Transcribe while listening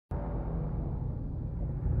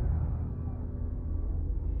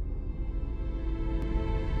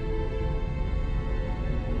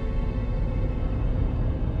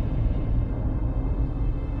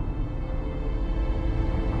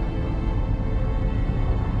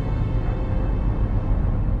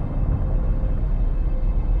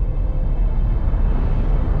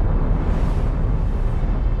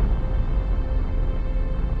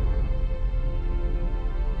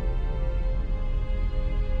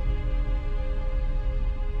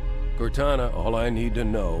Cortana, all I need to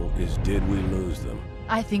know is did we lose them?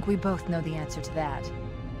 I think we both know the answer to that.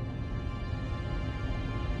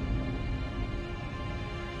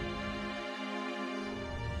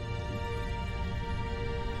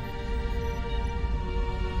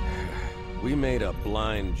 We made a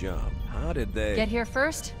blind jump. How did they... Get here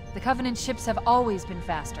first? The Covenant ships have always been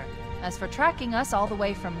faster. As for tracking us all the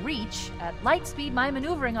way from Reach, at light speed my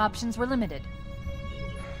maneuvering options were limited.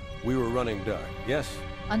 We were running dark, yes?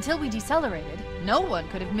 Until we decelerated, no one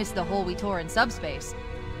could have missed the hole we tore in subspace.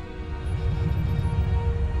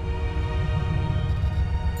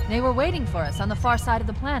 They were waiting for us on the far side of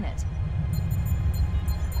the planet.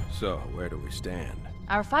 So, where do we stand?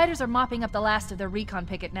 Our fighters are mopping up the last of their recon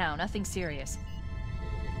picket now, nothing serious.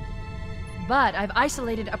 But I've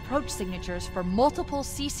isolated approach signatures for multiple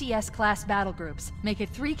CCS-class battle groups. Make it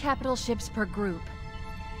 3 capital ships per group.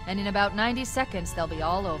 And in about 90 seconds, they'll be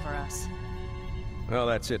all over us. Well,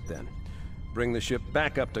 that's it then. Bring the ship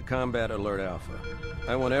back up to Combat Alert Alpha.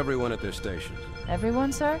 I want everyone at their stations.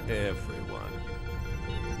 Everyone, sir? Everyone.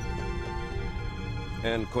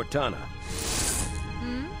 And Cortana.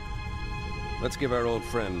 Hmm? Let's give our old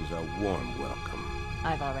friends a warm welcome.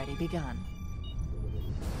 I've already begun.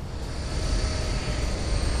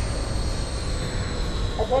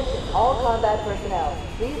 Attention, all combat personnel.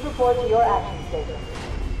 Please report to your action station.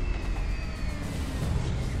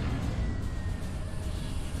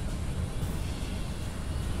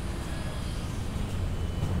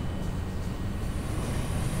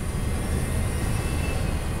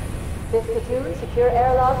 Fifth platoon, secure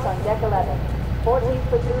airlocks on deck 11. 14th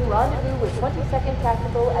platoon, rendezvous with 22nd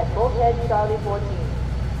Tactical at Bulkhead Charlie 14.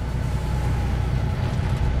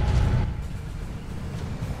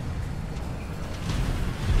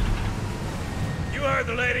 You heard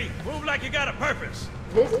the lady. Move like you got a purpose.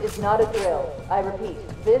 This is not a drill. I repeat,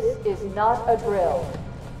 this is not a drill.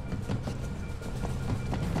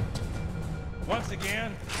 Once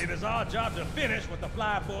again, it is our job to finish what the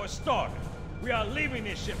flyboys started. We are leaving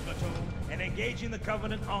this ship platoon and engaging the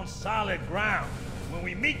Covenant on solid ground. When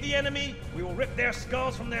we meet the enemy, we will rip their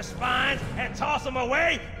skulls from their spines and toss them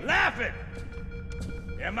away, laughing.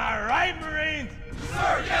 Am I right, Marines?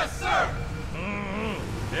 Sir, yes, sir!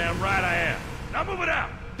 Damn right I am. Now move it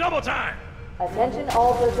out. Double time. Attention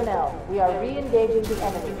all personnel. We are re-engaging the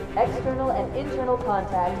enemy. External and internal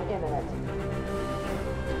contact imminent.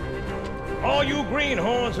 All you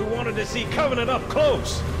greenhorns who wanted to see Covenant up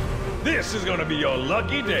close, this is gonna be your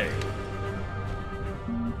lucky day.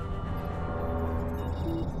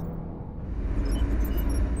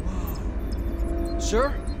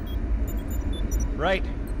 Sir? Right.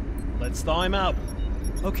 Let's thaw him out.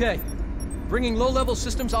 Okay. Bringing low-level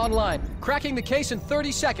systems online. Cracking the case in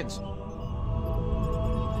 30 seconds.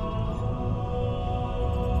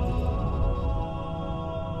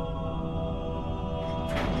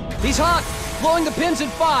 He's hot! Blowing the pins in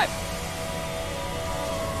 5!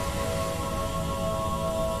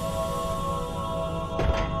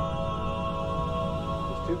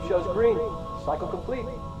 This tube shows green. Cycle complete.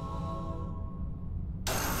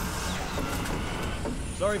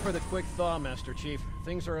 Sorry for the quick thaw, Master Chief.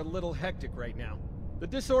 Things are a little hectic right now. The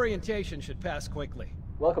disorientation should pass quickly.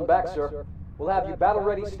 Welcome back, sir. We'll have you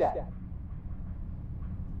battle-ready stat.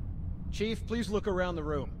 Chief, please look around the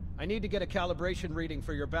room. I need to get a calibration reading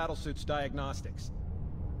for your battlesuit's diagnostics.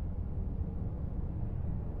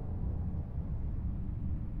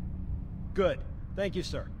 Good. Thank you,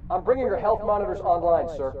 sir. I'm bringing your health monitors online,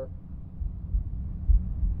 sir.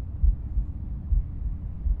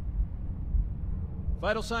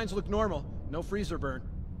 Vital signs look normal. No freezer burn.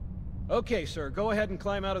 Okay, sir. Go ahead and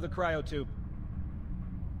climb out of the cryotube.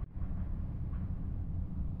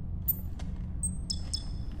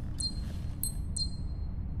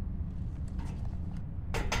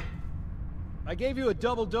 I gave you a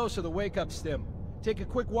double dose of the wake-up stim. Take a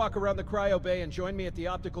quick walk around the cryo bay and join me at the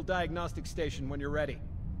optical diagnostic station when you're ready.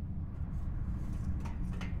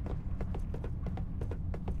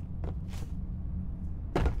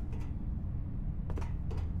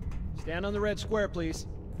 Stand on the red square, please.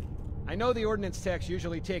 I know the ordnance techs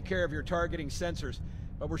usually take care of your targeting sensors,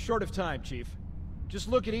 but we're short of time, Chief. Just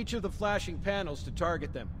look at each of the flashing panels to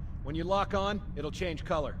target them. When you lock on, it'll change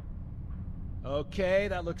color. Okay,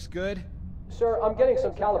 that looks good. Sir, I'm getting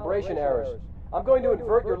some calibration errors. I'm going to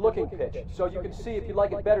invert your looking pitch, so you can see if you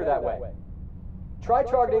like it better that way. Try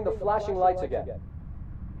targeting the flashing lights again.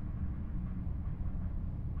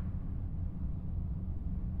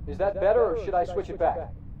 Is that better, or should I switch it back?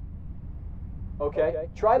 Okay,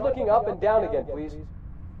 try looking up and down again, please.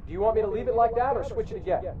 Do you want me to leave it like that, or switch it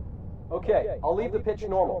again? Okay, I'll leave the pitch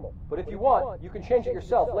normal, but if you want, you can change it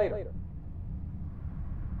yourself later.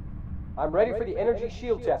 I'm ready for the energy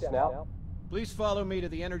shield test now. Please follow me to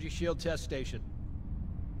the energy shield test station.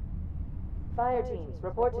 Fire teams,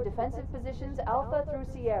 report to defensive positions Alpha through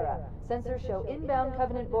Sierra. Sensors show inbound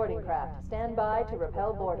Covenant boarding craft. Stand by to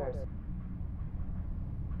repel boarders.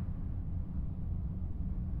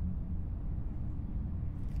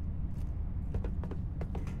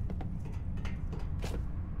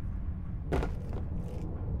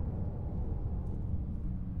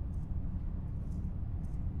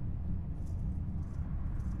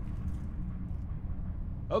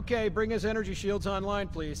 Okay, bring his energy shields online,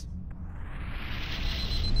 please.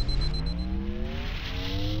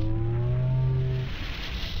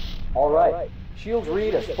 All right. Shields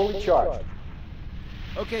read as fully charged.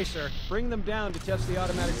 Okay, sir. Bring them down to test the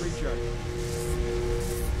automatic recharge.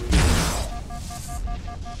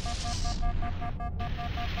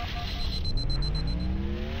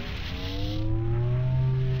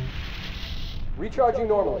 Recharging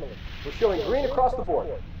normally. We're showing green across the board.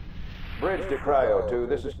 Bridge to Cryo 2,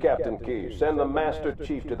 this is Captain Keyes. Send the Master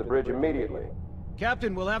Chief to the bridge immediately.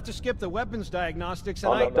 Captain, we'll have to skip the weapons diagnostics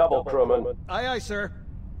and On the double, crewman. Aye, aye, sir.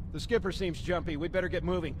 The skipper seems jumpy. We'd better get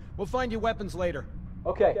moving. We'll find you weapons later.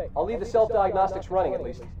 Okay, I'll leave the self-diagnostics running at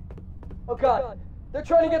least. Oh god, they're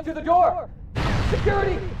trying to get through the door!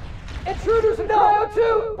 Security! Intruders in Cryo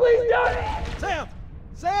 2! Please don't! Sam!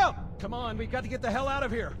 Sam! Come on, we've got to get the hell out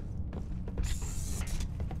of here.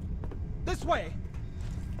 This way!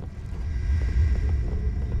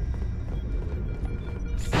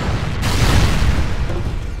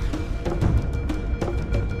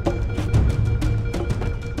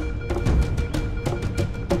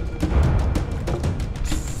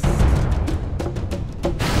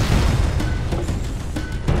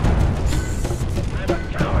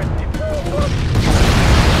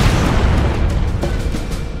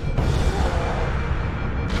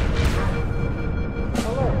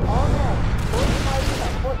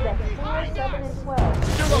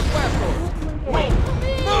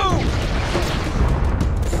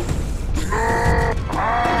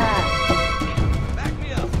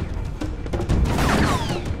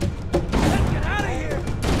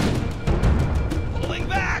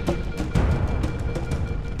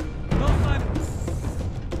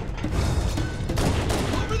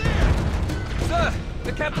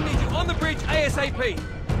 Captain needs you on the bridge ASAP.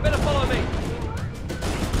 Better follow me.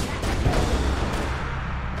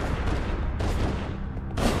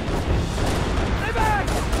 Stay back!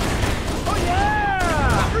 Oh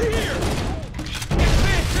yeah! Over here! Get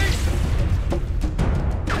me, Chief!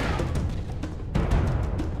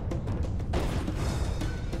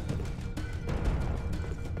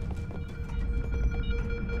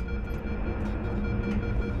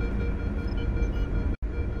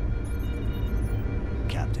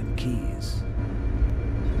 Captain Keyes.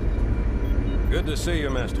 Good to see you,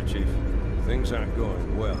 Master Chief. Things aren't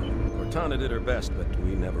going well. Cortana did her best, but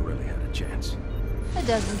we never really had a chance. A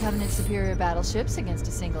dozen Covenant superior battleships against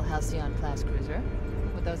a single Halcyon-class cruiser.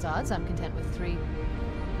 With those odds, I'm content with 3,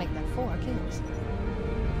 make that 4 kills.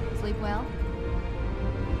 Sleep well?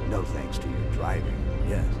 No thanks to your driving,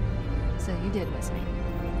 yes. So you did miss me.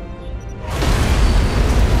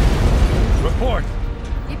 Report!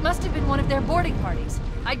 It must have been one of their boarding parties.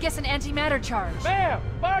 I'd guess an antimatter charge. Ma'am!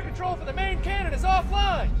 Fire control for the main cannon is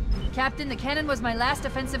offline! Captain, the cannon was my last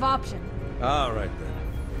offensive option. All right,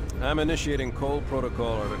 then. I'm initiating Cole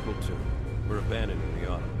Protocol Article 2. We're abandoning the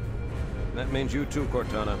Autumn. That means you too,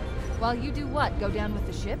 Cortana. While you do what? Go down with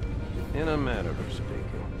the ship? In a manner of speaking.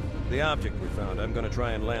 The object we found, I'm gonna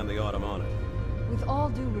try and land the Autumn on it. With all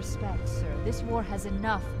due respect, sir, this war has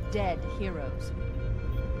enough dead heroes.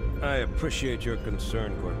 I appreciate your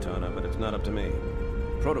concern, Cortana, but it's not up to me.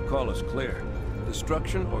 Protocol is clear.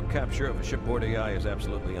 Destruction or capture of a shipboard AI is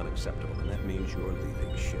absolutely unacceptable, and that means you're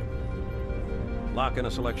leaving ship. Lock in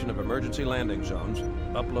a selection of emergency landing zones,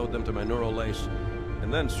 upload them to my neural lace,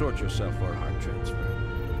 and then sort yourself for a heart transfer.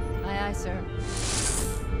 Aye, aye, sir.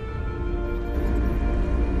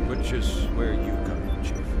 Which is where you come in,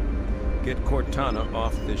 Chief. Get Cortana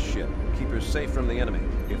off this ship. Keep her safe from the enemy.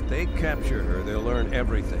 If they capture her, they'll learn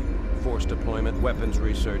everything. Force deployment, weapons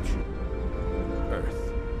research,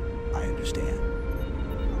 Earth. I understand.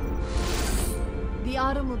 The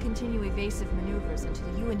Autumn will continue evasive maneuvers until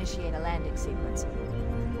you initiate a landing sequence.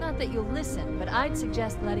 Not that you'll listen, but I'd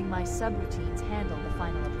suggest letting my subroutines handle the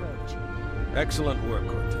final approach. Excellent work,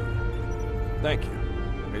 Cortana. Thank you.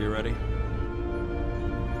 Are you ready?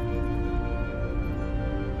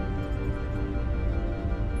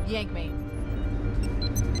 Yank me.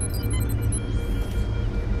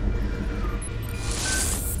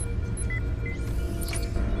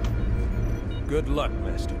 Good luck,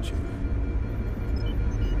 Master Chief.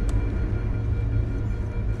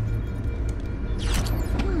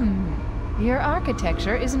 Your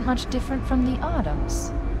architecture isn't much different from the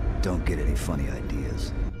Autumn's. Don't get any funny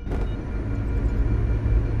ideas.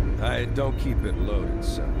 I don't keep it loaded,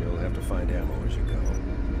 son. You'll have to find ammo as you go.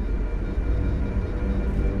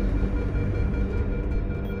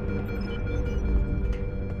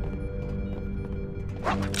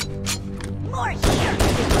 More here!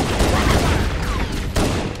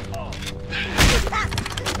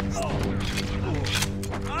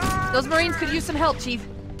 Those Marines could use some help, Chief.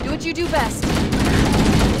 Do what you do best.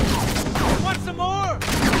 Want some more?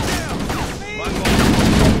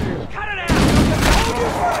 Cut it out!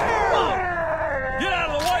 Get out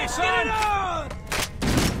of the way, son!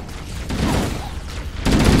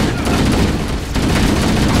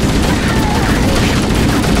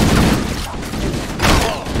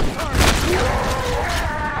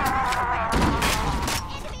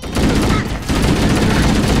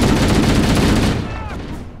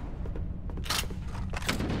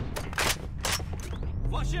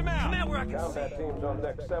 Flush him out! Come out where I can Combat see. teams on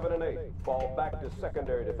deck 7 and 8. Fall back to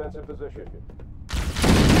secondary defensive position.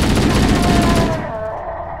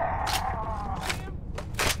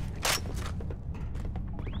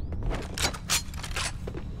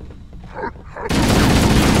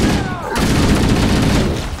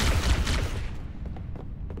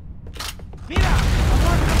 Mira!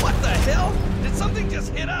 What the hell? Did something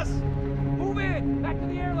just hit us? Move in! Back to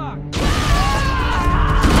the airlock!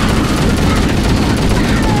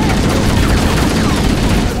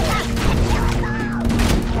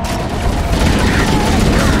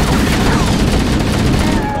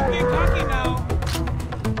 Don't get cocky now!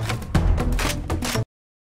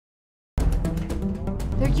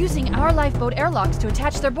 They're using our lifeboat airlocks to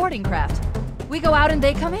attach their boarding craft. We go out and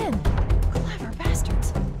they come in. Clever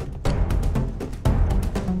bastards.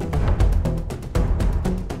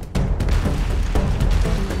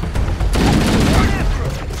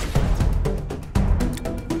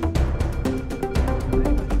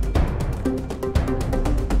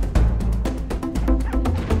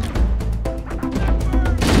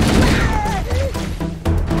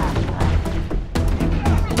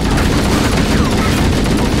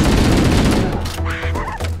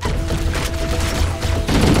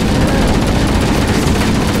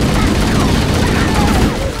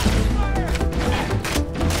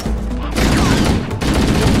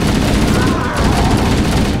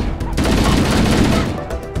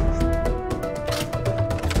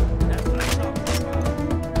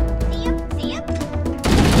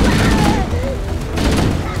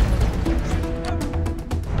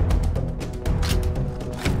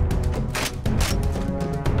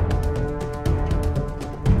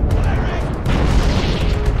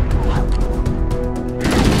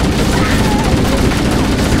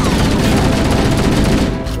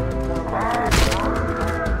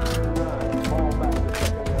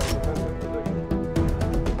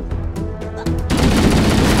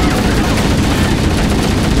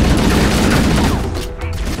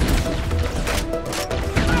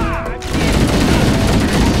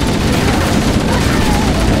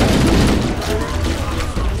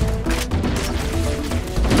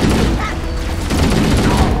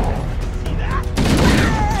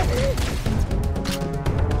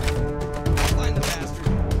 Find the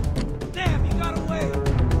bastard! Damn, you got away!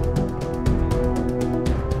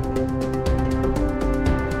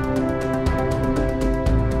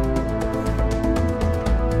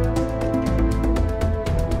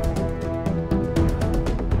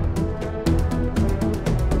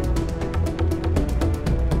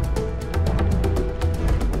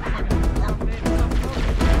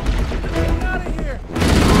 Get out of here!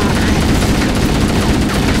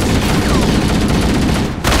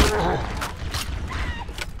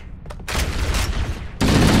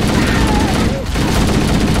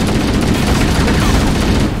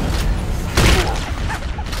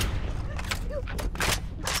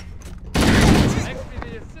 Thanks for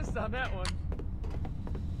the assist on that one.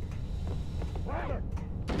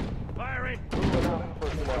 Firing! Moving out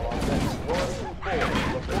personnel on deck 1 and 4.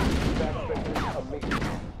 Location back fixes immediately.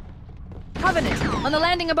 Covenant, on the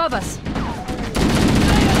landing above us.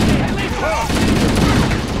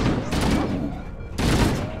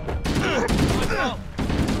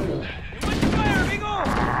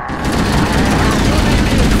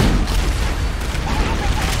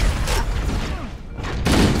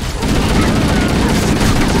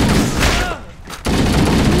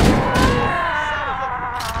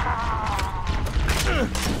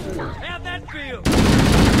 How'd that feel?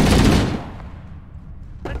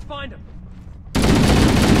 Let's find him.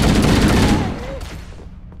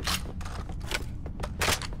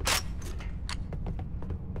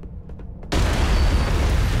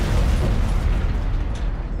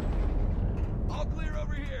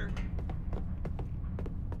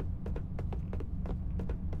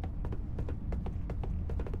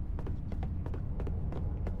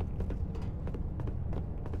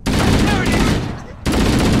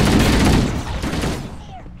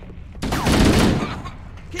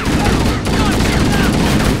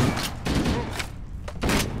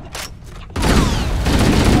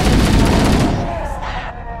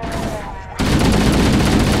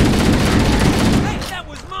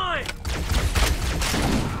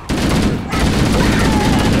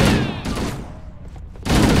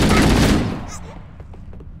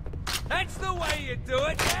 That's the way you do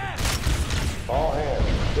it, yeah! All hands,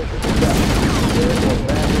 this is the captain. There is one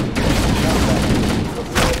bandit. The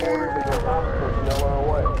orders and your ops personnel are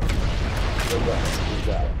away. Good luck. Who's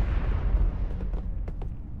out?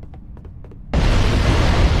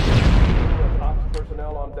 Ops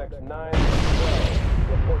personnel on decks 9 and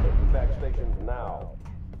 12. Report to evac stations now.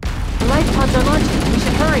 The life pods are launching. We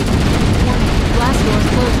should hurry. The blast door is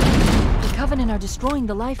closing. The Covenant are destroying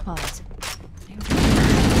the life pods.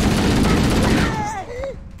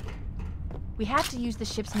 We have to use the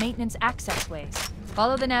ship's maintenance access ways.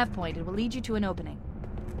 Follow the nav point. It will lead you to an opening.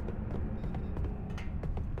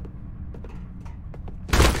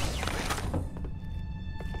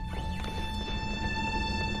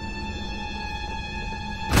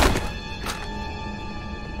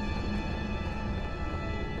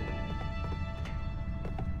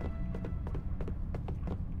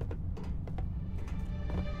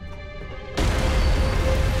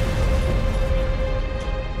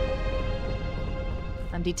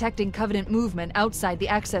 I'm detecting Covenant movement outside the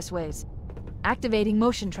access ways. Activating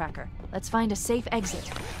motion tracker. Let's find a safe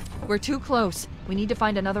exit. We're too close. We need to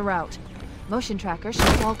find another route. Motion tracker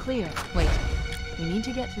shows all clear. Wait. We need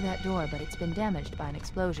to get through that door, but it's been damaged by an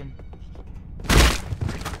explosion.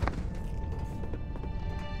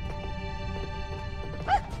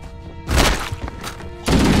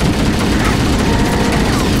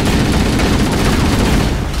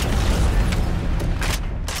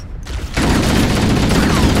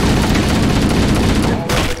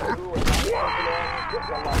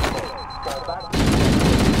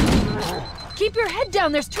 Keep your head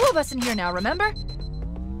down! There's 2 of us in here now, remember?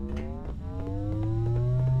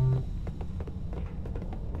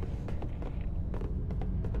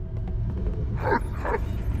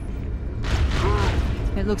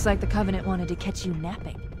 It looks like the Covenant wanted to catch you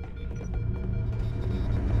napping.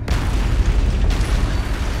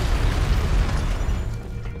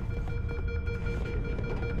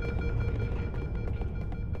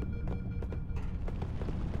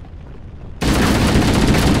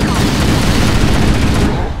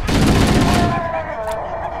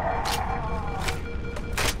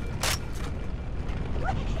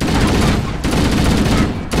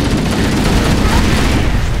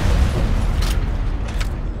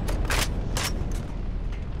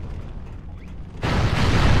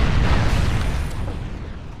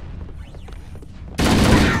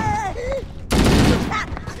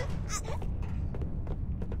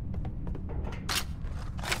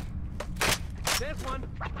 There's one.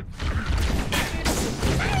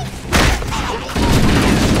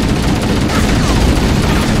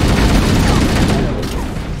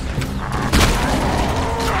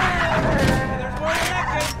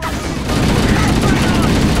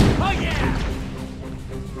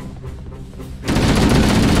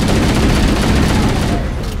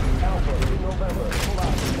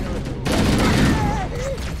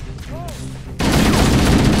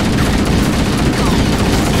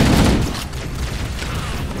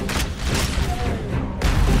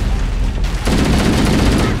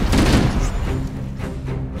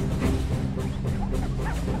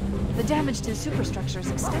 The damage to the superstructure is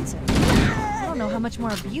extensive. I don't know how much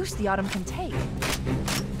more abuse the Autumn can take.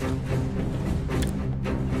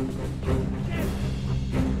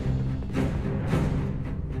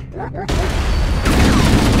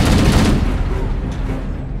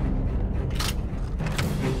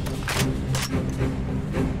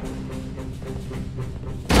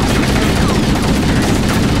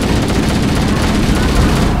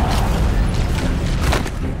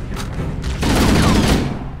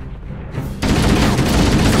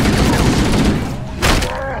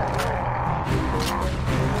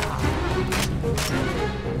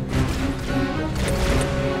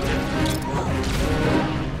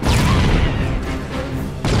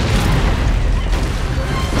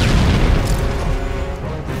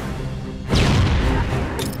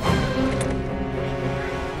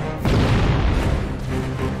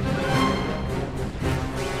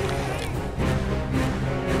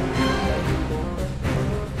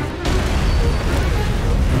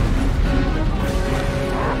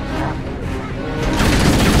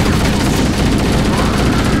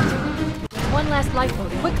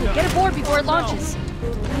 Lifeboat, quickly, get aboard before it launches.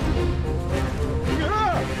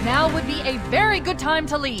 Now would be a very good time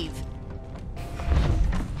to leave.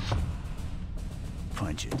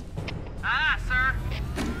 Punch it. Aye, sir.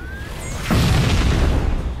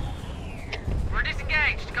 We're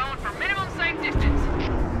disengaged, going for minimum safe distance.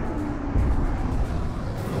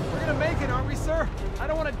 We're gonna make it, aren't we, sir? I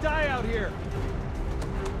don't want to die out here.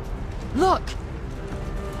 Look!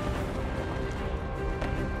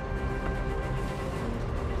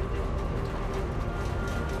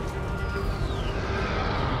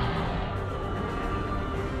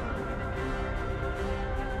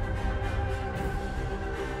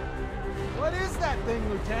 thing,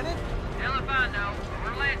 Lieutenant? Hell if I know, but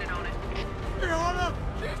we're landing on it. Your Honor,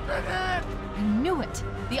 she's been hit! I knew it!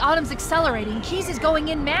 The Autumn's accelerating, Keyes is going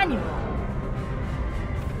in manual.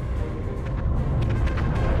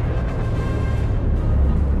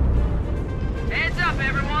 Heads up,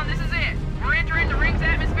 everyone, this is it. We're entering the ring's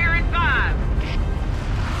atmosphere in 5.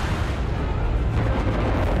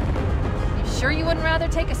 You sure you wouldn't rather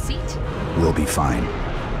take a seat? We'll be fine.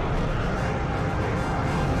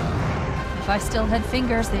 If I still had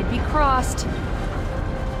fingers, they'd be crossed.